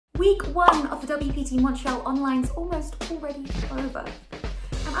week 1 of the WPT Montreal Online's almost already over.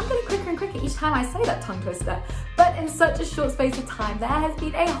 And I'm getting quicker and quicker each time I say that tongue twister, but in such a short space of time, there has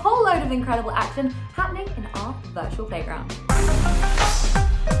been a whole load of incredible action happening in our virtual playground.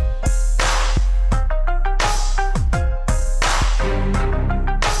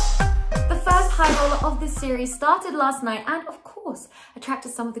 High roller of this series started last night and of course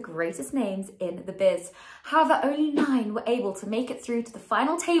attracted some of the greatest names in the biz. However, only 9 were able to make it through to the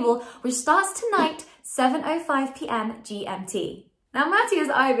final table, which starts tonight 7:05 p.m. GMT. Now Matthias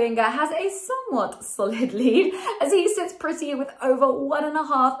Eibinger has a somewhat solid lead as he sits pretty with over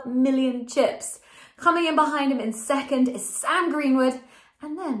 1.5 million chips. Coming in behind him in second is Sam Greenwood,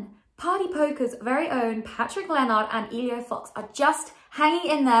 and then Party Poker's very own Patrick Leonard and Elio Fox are just hanging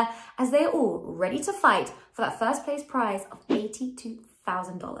in there as they are all ready to fight for that first place prize of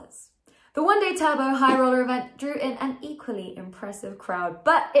 $82,000. The one-day turbo high roller event drew in an equally impressive crowd,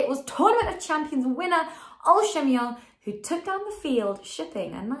 but it was Tournament of Champions winner Ol Shemion who took down the field,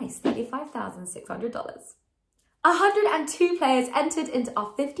 shipping a nice $35,600. 102 players entered into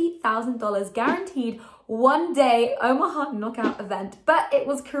our $50,000 guaranteed one-day Omaha knockout event, but it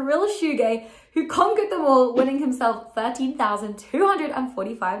was Kirill Shuge who conquered them all, winning himself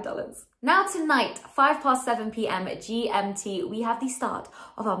 $13,245. Now tonight, 7:05 p.m. GMT, we have the start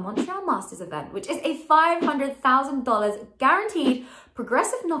of our Montreal Masters event, which is a $500,000 guaranteed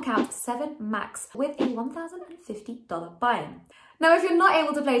progressive knockout 7 max with a $1,050 buy-in. Now, if you're not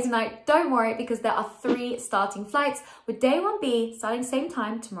able to play tonight, don't worry because there are 3 starting flights with day 1B starting same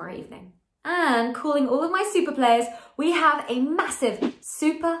time tomorrow evening. And calling all of my super players, we have a massive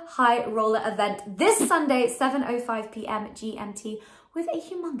super high roller event this Sunday, 7:05 p.m. GMT with a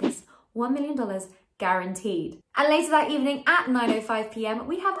humongous $1 million guaranteed. And later that evening at 9:05 p.m,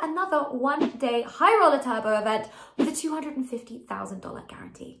 we have another one-day high roller turbo event with a $250,000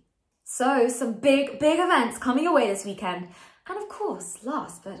 guarantee. So some big events coming your way this weekend. And of course,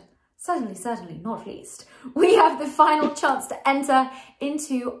 last but certainly not least, we have the final chance to enter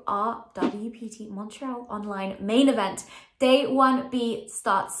into our WPT Montreal Online main event. Day 1B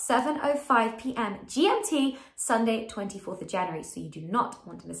starts 7:05 p.m. GMT, Sunday, 24th of January, so you do not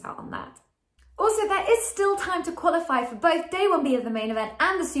want to miss out on that. Also, there is still time to qualify for both Day 1B of the main event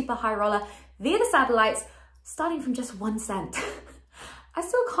and the Super High Roller via the satellites, starting from just 1 cent. I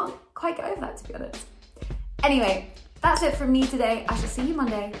still can't quite get over that, to be honest. Anyway, that's it from me today. I shall see you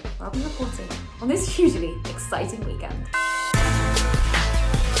Monday, where I'll be reporting on this hugely exciting weekend.